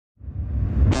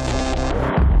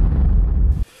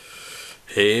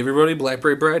Hey everybody,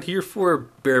 BlackBerry Brad here for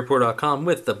BerryReporter.com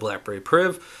with the BlackBerry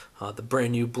Priv, the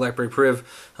brand new BlackBerry Priv.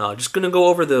 Just going to go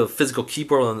over the physical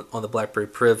keyboard on the BlackBerry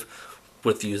Priv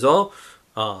with you all.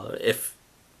 If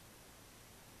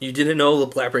you didn't know, the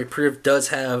BlackBerry Priv does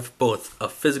have both a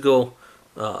physical,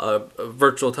 a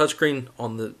virtual touchscreen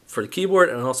for the keyboard,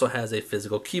 and it also has a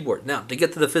physical keyboard. Now, to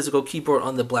get to the physical keyboard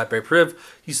on the BlackBerry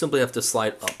Priv, you simply have to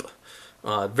slide up.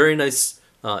 Very nice,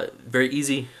 very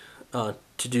easy to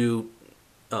do.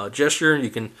 Gesture. You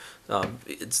can,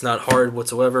 it's not hard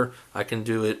whatsoever. I can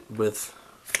do it with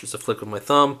just a flick of my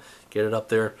thumb, get it up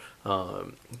there.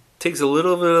 Takes a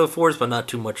little bit of force, but not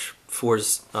too much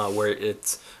force where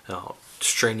it's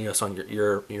strenuous on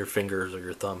your fingers or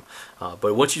your thumb.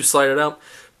 But once you slide it out,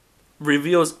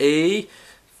 reveals a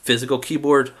physical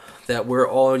keyboard that we're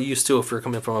all used to if you're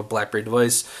coming from a BlackBerry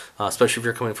device, especially if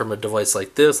you're coming from a device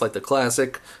like this, like the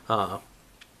Classic.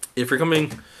 If you're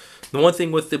coming, the one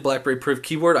thing with the BlackBerry Priv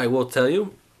keyboard, I will tell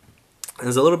you,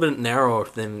 is a little bit narrower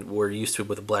than we're used to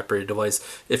with a BlackBerry device.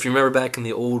 If you remember back in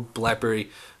the old BlackBerry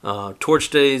Torch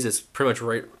days, it's pretty much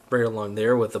right along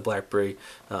there with the BlackBerry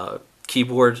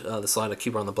keyboard, the slide of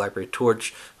keyboard on the BlackBerry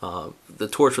Torch. The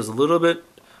Torch was a little bit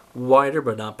wider,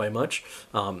 but not by much.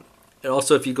 And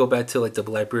also, if you go back to like the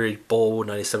BlackBerry Bold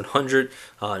 9700,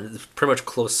 it's pretty much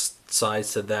close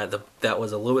size to that. That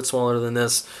was a little bit smaller than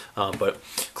this, but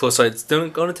close size. It's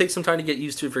going to take some time to get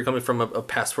used to if you're coming from a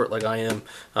Passport like I am.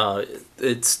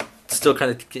 It's still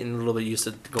kind of getting a little bit used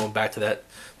to going back to that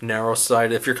narrow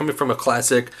side. If you're coming from a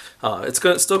Classic, it's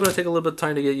still going to take a little bit of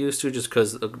time to get used to, just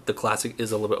because the Classic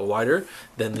is a little bit wider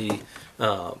than the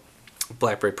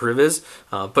BlackBerry Priv is,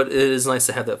 but it is nice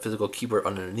to have that physical keyboard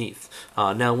underneath.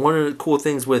 Now, one of the cool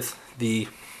things with the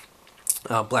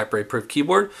BlackBerry Priv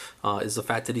keyboard is the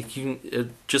fact that you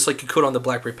can, just like you could on the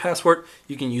BlackBerry Passport,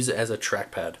 you can use it as a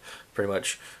trackpad, pretty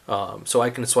much. So I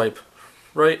can swipe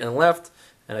right and left,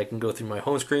 and I can go through my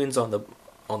home screens on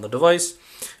the device.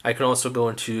 I can also go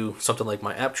into something like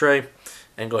my app tray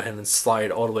and go ahead and slide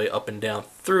all the way up and down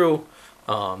through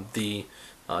the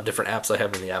different apps I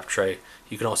have in the app tray.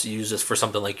 You can also use this for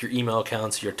something like your email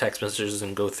accounts, your text messages,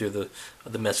 and go through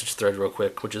the message thread real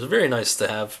quick, which is very nice to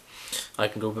have. I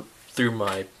can go through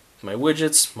my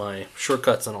widgets, my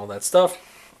shortcuts, and all that stuff.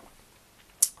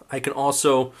 I can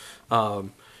also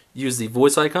use the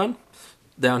voice icon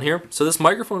down here. So this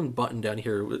microphone button down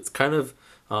here, it's kind of,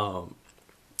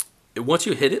 once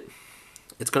you hit it,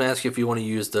 it's going to ask you if you want to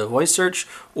use the voice search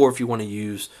or if you want to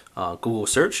use Google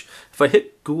search. If I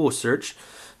hit Google search,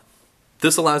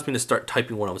 this allows me to start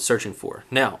typing what I'm searching for.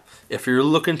 Now, if you're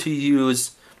looking to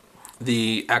use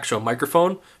the actual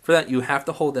microphone for that, you have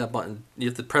to hold that button. You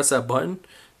have to press that button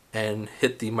and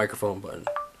hit the microphone button.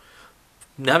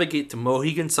 Navigate to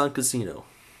Mohegan Sun Casino.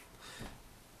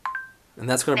 And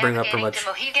that's going to bring up pretty much...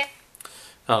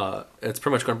 it's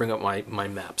pretty much going to bring up my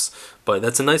maps. But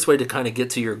that's a nice way to kind of get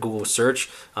to your Google search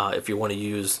if you want to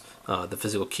use the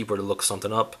physical keyboard to look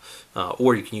something up.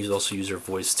 Or you can also use your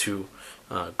voice to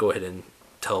go ahead and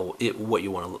tell it what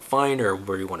you want to find or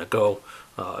where you want to go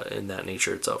in that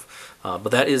nature itself. But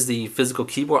that is the physical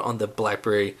keyboard on the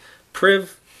BlackBerry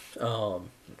Priv.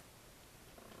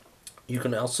 You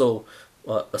can also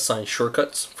assign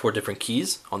shortcuts for different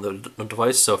keys on the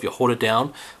device. So if you hold it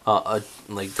down,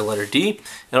 like the letter D,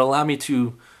 it'll allow me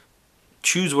to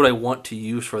choose what I want to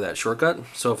use for that shortcut.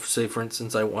 So if, say for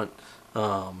instance, I want,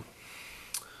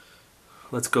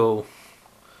 let's go,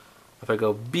 if I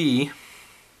go B,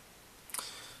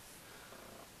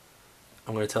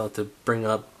 I'm going to tell it to bring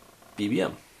up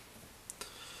BBM.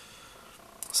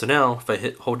 So now if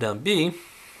I hold down B,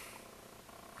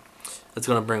 it's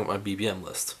going to bring up my BBM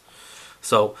list.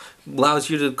 So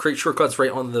allows you to create shortcuts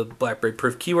right on the BlackBerry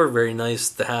Priv keyboard. Very nice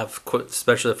to have,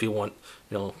 especially if you want,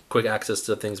 quick access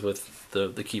to things with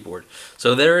the keyboard.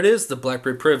 So there it is, the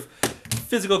BlackBerry Priv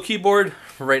physical keyboard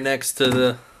right next to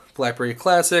the BlackBerry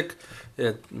Classic.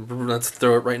 Let's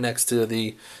throw it right next to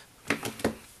the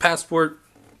Passport,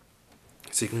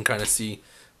 so you can kind of see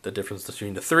the difference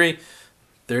between the three.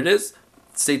 There it is.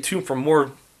 Stay tuned for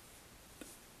more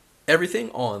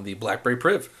everything on the BlackBerry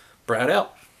Priv. Brad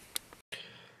out.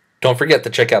 Don't forget to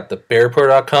check out the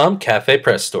BerryReporter.com Cafe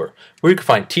Press Store, where you can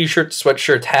find t-shirts,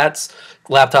 sweatshirts, hats,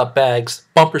 laptop bags,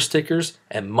 bumper stickers,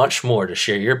 and much more to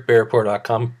share your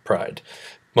BerryReporter.com pride.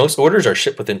 Most orders are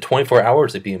shipped within 24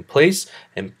 hours to be in place,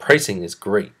 and pricing is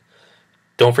great.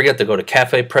 Don't forget to go to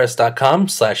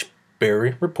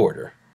cafepress.com/BerryReporter.